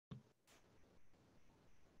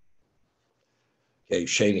Okay,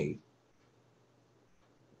 Sheni.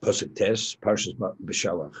 Pasuk Tes, Parshas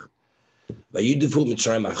B'Shalach. Vayidifu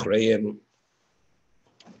Mitzrayim Achreim.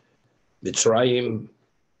 Mitzrayim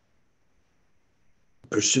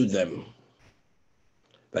pursued them.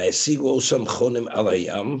 Vayasigu osam chonim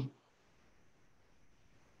alayam.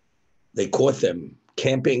 They caught them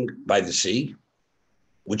camping by the sea,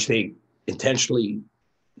 which they intentionally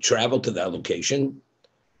traveled to that location.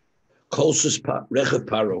 Kolsus rechav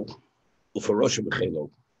paro ufarosha b'chelo.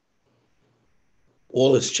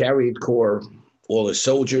 All his chariot corps, all his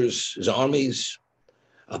soldiers, his armies,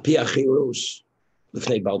 api achiros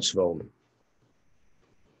lifnei Baal Tzvaon.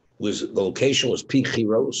 The location was Pi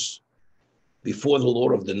Chiros, before the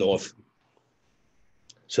Lord of the North.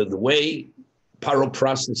 So the way Paro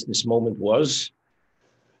processed this moment was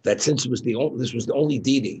that since this was the only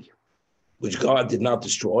deity which God did not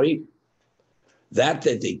destroy, that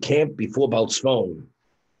they camped before Baal Tzvaon,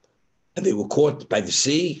 and they were caught by the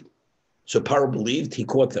sea. So Paro believed he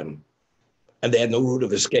caught them, and they had no route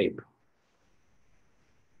of escape.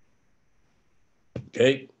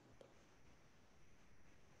 Okay.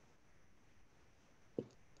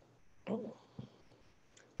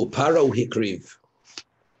 Uparo hikriv.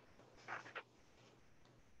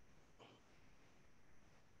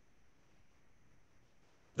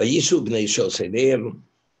 Vayisu b'nei Yisrael seneim.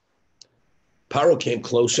 Paro came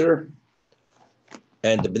closer,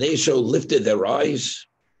 and the Bnei Yisrael lifted their eyes.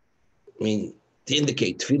 To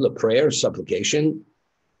indicate tefillah, prayer, supplication.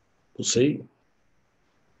 We'll see.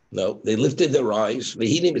 No, they lifted their eyes.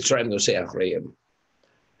 V'hini Mitzrayim nosei achreim.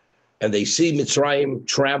 And they see Mitzrayim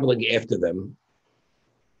traveling after them.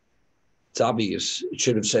 It's obvious. It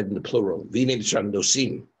should have said in the plural. V'hini Mitzrayim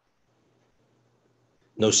nosim.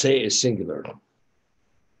 Nosei is singular.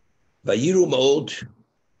 Vayiru mod,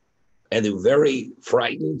 and they were very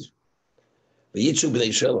frightened. V'yitzu b'nei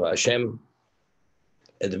Yisrael Hashem,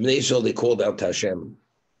 and the b'nei Yisrael, they called out to Hashem.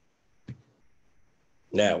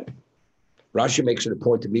 Now, Rashi makes it a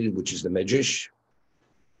point immediately, which is the Medrash.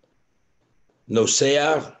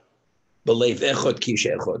 Nosea b'leiv echad kish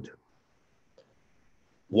echad.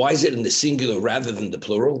 Why is it in the singular rather than the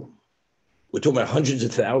plural? We're talking about hundreds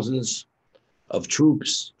of thousands of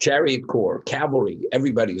troops, chariot corps, cavalry,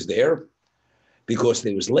 everybody's there, because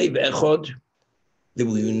there was leiv echad. They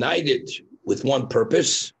were united with one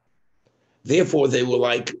purpose. Therefore, they were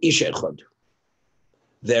like ish echad.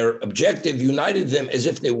 Their objective united them as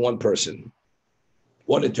if they were one person.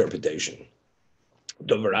 One interpretation.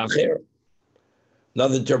 Dover acher.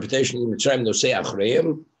 Another interpretation, Mitzrayim nosei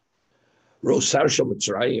achreim. Rosar shel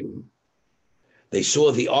Mitzrayim. They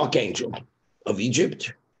saw the archangel of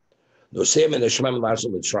Egypt. Nosei and Hashemam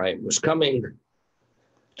Lazal Mitzrayim was coming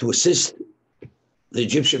to assist the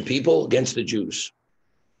Egyptian people against the Jews.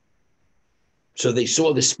 So they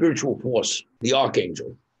saw the spiritual force, the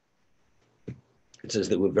archangel. It says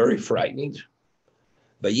they were very frightened.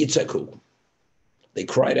 Vayitzaku. They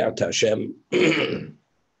cried out to Hashem. Tavsu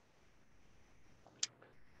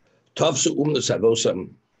savosam.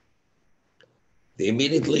 They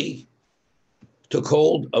immediately took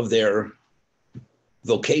hold of their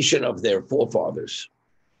vocation of their forefathers.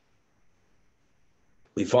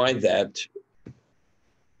 We find that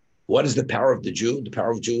what is the power of the Jew? The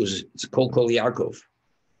power of the Jew is Kol Yaakov.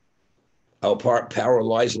 Our power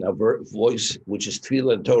lies in our voice, which is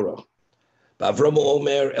Tefillah and Torah. Avram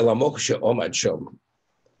Omer Elamok She'omad Shom.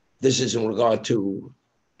 This is in regard to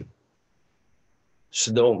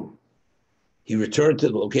Sodom. He returned to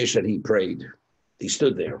the location that he prayed. He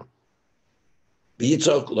stood there.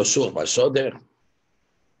 V'yitzok Lasuch Basoder.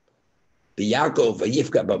 V'Yaakov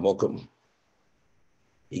V'yifka B'mokum.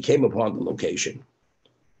 He came upon the location.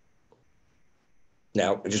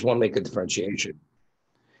 Now, I just want to make a differentiation.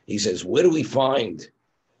 He says, where do we find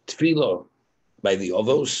tefillah by the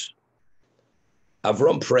Ovos?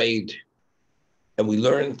 Avram prayed, and we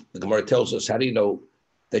learned, the Gemara tells us, how do you know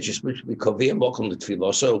that you're supposed to be koviyah mokum the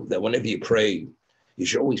tefillah? So that whenever you pray, you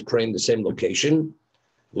should always pray in the same location.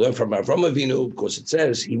 We learn from Avram Avinu, because it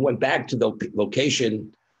says he went back to the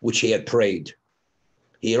location which he had prayed.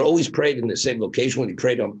 He had always prayed in the same location when he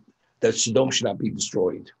prayed on that Sodom should not be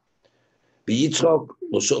destroyed. Yitzchak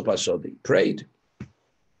Losur Pasodi prayed,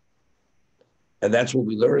 and that's what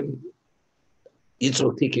we learn.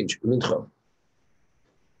 Yitzchak Tikin Mincha.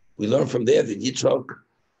 We learn from there that Yitzchak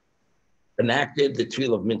enacted the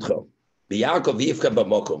tefillah of Mincha. Yaakov Yifka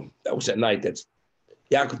B'mokum. That was at night. That's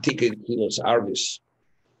Yaakov Tikin Kilos Arvis.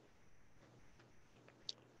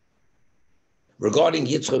 Regarding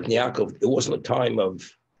Yitzchak and Yaakov, it wasn't a time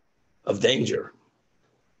of danger.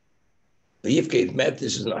 The Yifke met,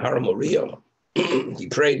 this is in Har Moriah. He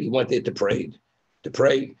prayed, he went there to pray.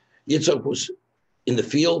 Yitzchak was in the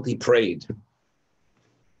field, he prayed.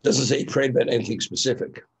 Doesn't say he prayed about anything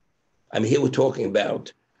specific. I mean, here we're talking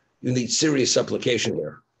about, you need serious supplication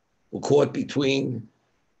here. We're caught between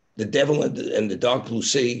the devil and the dark blue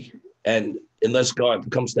sea, and unless God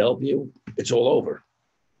comes to help you, it's all over.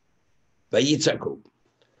 Vayitzaku.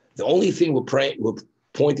 The only thing we're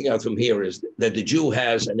pointing out from here is that the Jew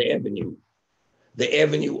has an avenue, the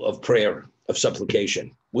avenue of prayer, of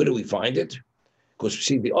supplication. Where do we find it? Because we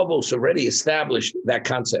see the Avos already established that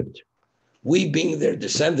concept. We being their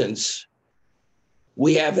descendants,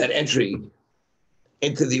 we have that entry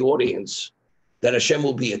into the audience that Hashem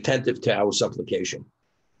will be attentive to our supplication.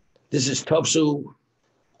 This is Tavsu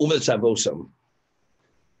Umetzavosam.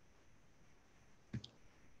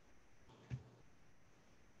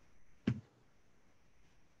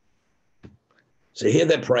 So here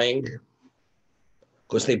they're praying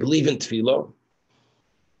because they believe in Tefillah.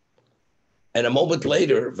 And a moment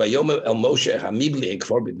later, Vayomer El Moshe Hamibli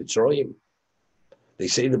Ekvar B'Mitzrayim. They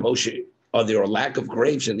say to Moshe, are there a lack of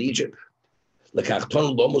graves in Egypt?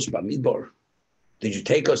 Lekachton Lomos B'Midbar. Did you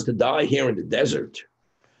take us to die here in the desert?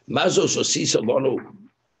 Mazos Osisa Lono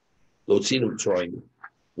Lotzinu Mitzrayim.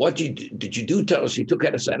 What did you do to us? You took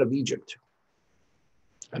us out of Egypt.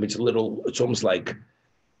 I mean, it's almost like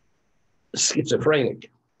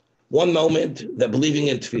schizophrenic. One moment, they're believing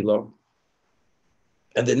in Tefillah.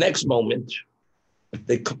 And the next moment,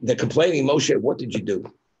 they're complaining, Moshe, what did you do?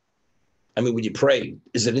 I mean, when you pray,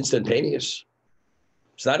 is it instantaneous?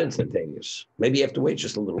 It's not instantaneous. Maybe you have to wait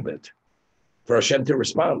just a little bit for Hashem to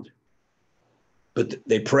respond. But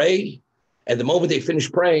they pray, and the moment they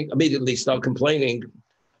finish praying, immediately start complaining,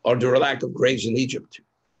 are there a lack of graves in Egypt?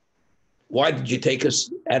 Why did you take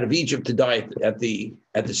us out of Egypt to die at the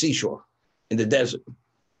seashore, in the desert?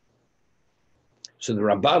 So the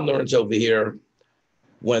Ramban learns over here,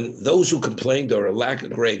 when those who complained there were a lack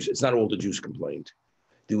of graves, it's not all the Jews complained.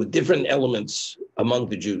 There were different elements among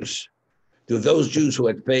the Jews. There were those Jews who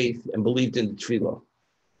had faith and believed in the Tefillah.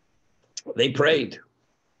 They prayed.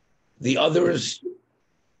 The others,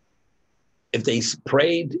 if they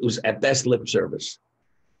prayed, it was at best lip service.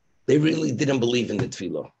 They really didn't believe in the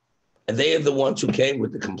Tefillah. And they are the ones who came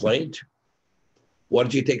with the complaint. Why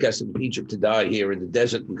did you take us to Egypt to die here in the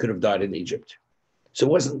desert? We could have died in Egypt. So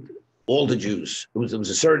it wasn't all the Jews. There was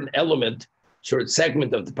a certain element, certain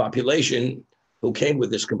segment of the population who came with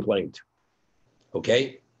this complaint.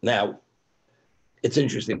 Okay? Now, it's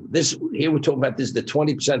interesting. Here we're talking about this, the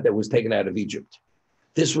 20% that was taken out of Egypt.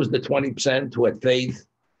 This was the 20% who had faith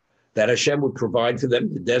that Hashem would provide for them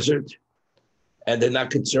in the desert, and they're not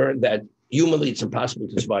concerned that humanly it's impossible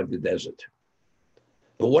to survive the desert.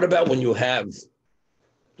 But what about when you have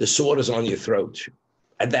the sword is on your throat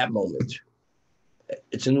at that moment?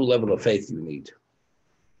 It's a new level of faith you need.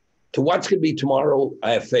 To what's going to be tomorrow,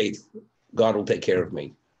 I have faith. God will take care of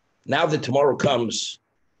me. Now that tomorrow comes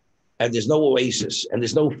and there's no oasis and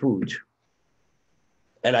there's no food,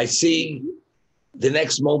 and I see the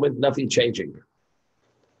next moment, nothing changing.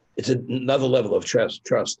 It's another level of trust.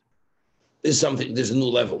 There's a new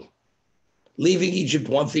level. Leaving Egypt,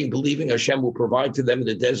 one thing, believing Hashem will provide to them in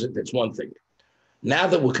the desert, that's one thing. Now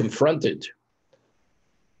that we're confronted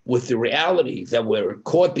with the reality that we're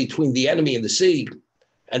caught between the enemy and the sea,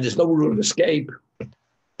 and there's no route of escape,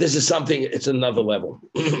 this is something, it's another level.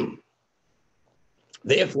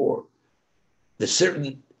 Therefore, the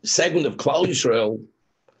certain segment of Klal Yisrael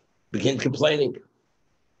begin complaining.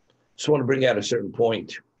 Just want to bring out a certain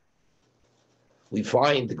point. We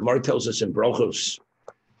find, the Gemara tells us in Brochos,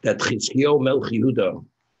 that Chizkiyahu Melech Yehuda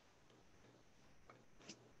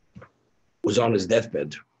was on his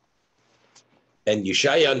deathbed. And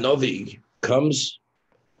Yeshaya Novi comes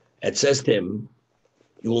and says to him,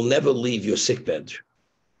 you will never leave your sickbed.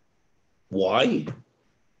 Why?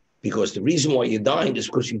 Because the reason why you're dying is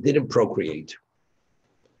because you didn't procreate.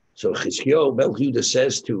 So Chizkiyahu Melech Yehuda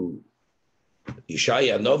says to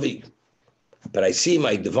Yeshaya Novi, but I see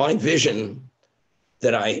my divine vision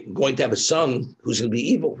that I'm going to have a son who's going to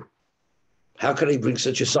be evil. How could I bring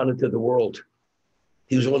such a son into the world?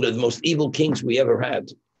 He was one of the most evil kings we ever had.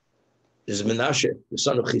 This is Menashe, the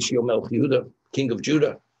son of Chizkiyahu Melech Yehuda, king of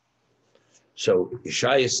Judah. So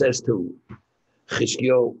Yeshaya says to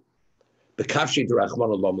Chizkiyahu,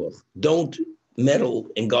 don't meddle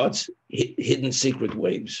in God's hidden secret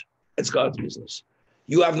ways. It's God's business.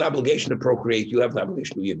 You have an obligation to procreate. You have an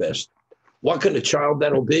obligation to do your best. What kind of child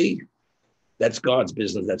that'll be? That's God's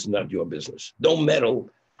business. That's not your business. Don't meddle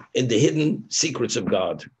in the hidden secrets of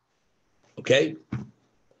God. Okay?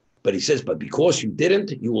 But he says, but because you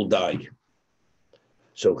didn't, you will die.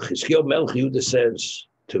 So Chizkiyahu Melech Yehuda says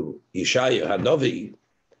to Yeshaya Hanavi,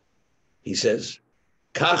 he says,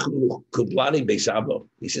 Kach kublani beis Abba.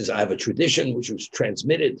 He says, I have a tradition which was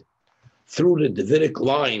transmitted through the Davidic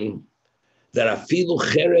line that afilu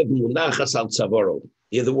cherev munachas al tzavoro.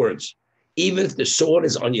 Hear the words. Even if the sword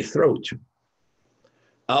is on your throat,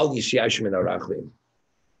 al yisyash min arachlim.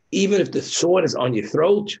 Even if the sword is on your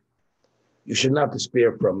throat, you should not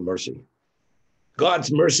despair from mercy.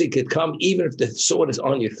 God's mercy could come even if the sword is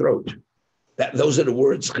on your throat. Those are the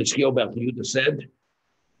words Chizkiyahu ben Yehuda said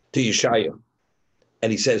to Yeshaya.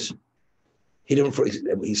 And he says, he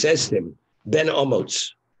says to him, Ben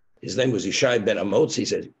Amotz, his name was Yeshaya ben Amotz, he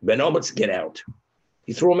says, Ben Amotz, get out.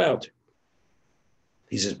 He threw him out.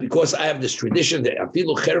 He says, because I have this tradition that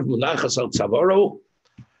afilu cherev munachas al tzavaro,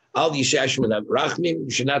 al yishash min rachmim, you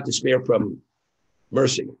should not despair from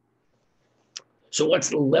mercy. So what's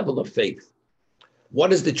the level of faith?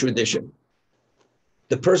 What is the tradition?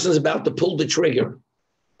 The person is about to pull the trigger.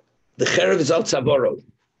 The cherev is al tzavaro.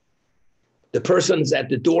 The person is at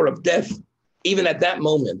the door of death. Even at that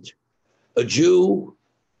moment, a Jew,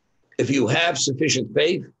 if you have sufficient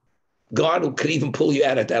faith, God could even pull you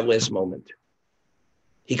out at that last moment.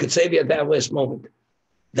 He could save you at that last moment.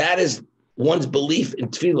 That is one's belief in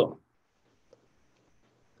tefillah.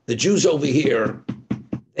 The Jews over here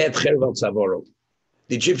had cherev al tzavaro.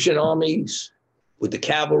 The Egyptian armies with the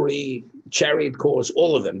cavalry, chariot corps,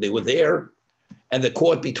 all of them, they were there, and they're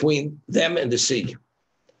caught between them and the sea.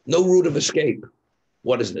 No route of escape.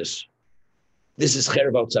 What is this? This is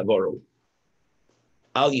cherev al tzavaro.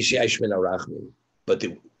 Al yishash min arachmim. But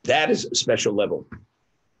that is a special level.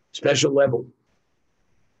 Special level.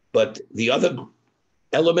 But the other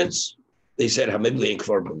elements, they said, Hamimli and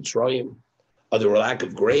Kfar B'Mitzrayim, are there a lack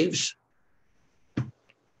of graves?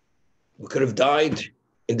 We could have died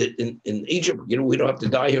in Egypt. You know, we don't have to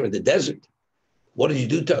die here in the desert. What did you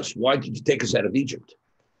do to us? Why did you take us out of Egypt?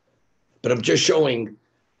 But I'm just showing,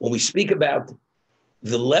 when we speak about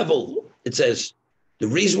the level, it says, the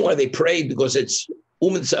reason why they prayed, because it's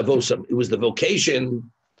Umen Savosam, it was the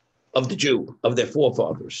vocation of the Jew, of their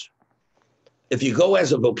forefathers. If you go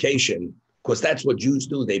as a vocation, because that's what Jews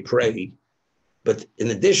do, they pray. But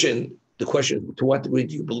in addition, the question is, to what degree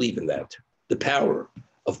do you believe in that? The power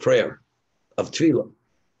of prayer, of tefillah.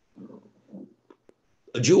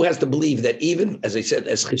 A Jew has to believe that even, as I said,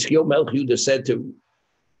 as Chizkiyahu Melech Yehuda said to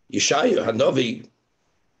Yeshaya Hanavi,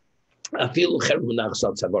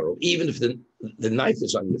 even if the knife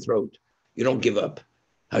is on your throat, you don't give up.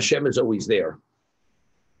 Hashem is always there.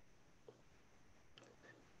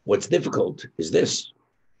 What's difficult is this.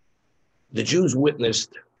 The Jews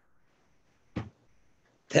witnessed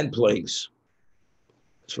 10 plagues.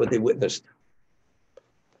 That's what they witnessed.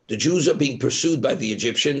 The Jews are being pursued by the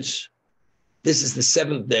Egyptians. This is the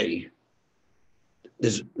 7th day.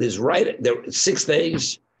 There's right there 6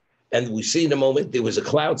 days, and we see in a moment there was a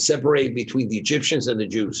cloud separated between the Egyptians and the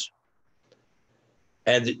Jews.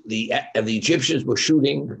 And the Egyptians were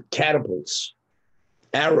shooting catapults,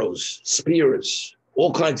 arrows, spears,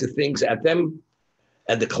 all kinds of things at them.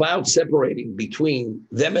 And the cloud separating between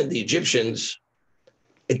them and the Egyptians,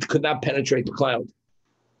 it could not penetrate the cloud.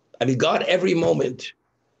 I mean, God every moment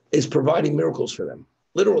is providing miracles for them,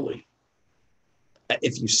 literally.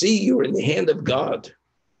 If you see you're in the hand of God,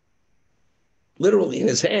 literally in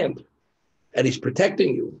his hand, and he's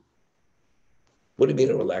protecting you, what do you mean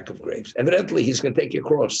there a lack of graves? Evidently, he's going to take you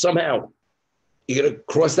across. Somehow, you're going to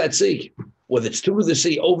cross that sea, whether it's through the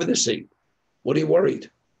sea, over the sea. What are you worried?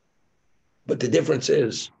 But the difference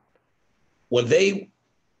is, when they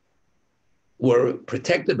were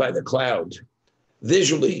protected by the cloud,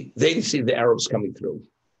 visually, they didn't see the arrows coming through.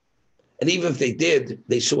 And even if they did,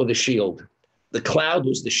 they saw the shield. The cloud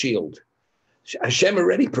was the shield. Hashem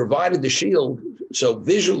already provided the shield. So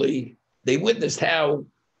visually, they witnessed how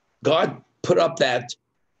God put up that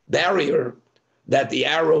barrier that the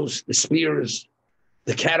arrows, the spears,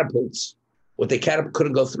 the catapults, what they catapult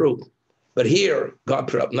couldn't go through. But here, God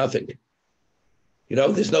put up nothing. You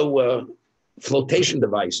know, there's no flotation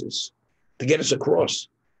devices to get us across.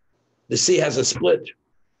 The sea has a split,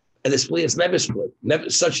 and the split has never split.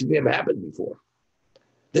 Such has never happened before.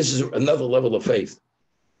 This is another level of faith.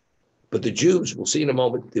 But the Jews, we'll see in a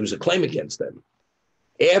moment, there was a claim against them.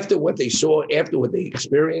 After what they saw, after what they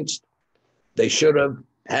experienced, they should have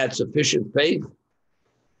had sufficient faith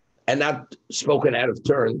and not spoken out of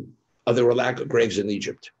turn of the lack of graves in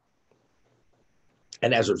Egypt.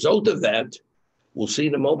 And as a result of that, we'll see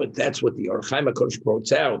in a moment, that's what the Or Chaim HaKadosh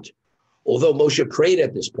quotes out. Although Moshe prayed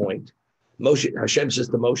at this point, Hashem says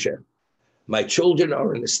to Moshe, my children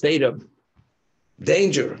are in a state of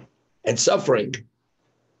danger and suffering.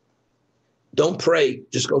 Don't pray,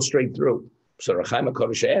 just go straight through. So Or Chaim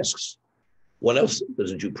HaKadosh asks, what else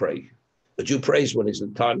does a Jew pray? A Jew prays when he's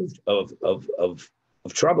in time of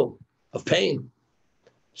trouble, of pain.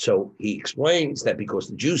 So he explains that because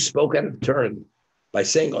the Jews spoke out of turn by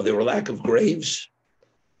saying, oh, there were lack of graves,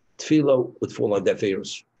 tefillah would fall on deaf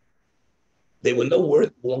ears. They were no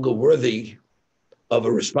longer worthy of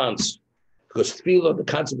a response, because tefillah, the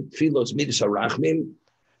concept of tefillah is midas harachmim,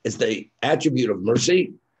 is the attribute of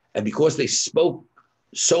mercy, and because they spoke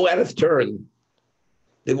so out of turn,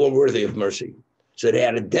 they weren't worthy of mercy. So they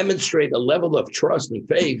had to demonstrate a level of trust and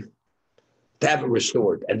faith to have it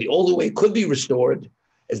restored. And the only way it could be restored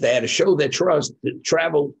is they had to show their trust to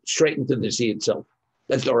travel straight into the sea itself.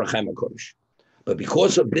 That's the Orach Chaim HaKodesh. But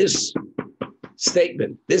because of this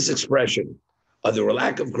statement, this expression of the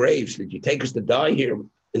lack of graves, did you take us to die here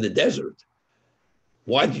in the desert?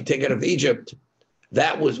 Why did you take out of Egypt?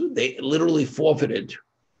 They literally forfeited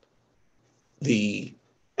the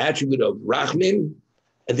attribute of Rachmin,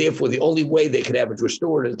 and therefore the only way they could have it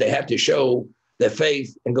restored is they had to show their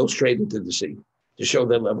faith and go straight into the sea to show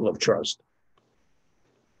their level of trust.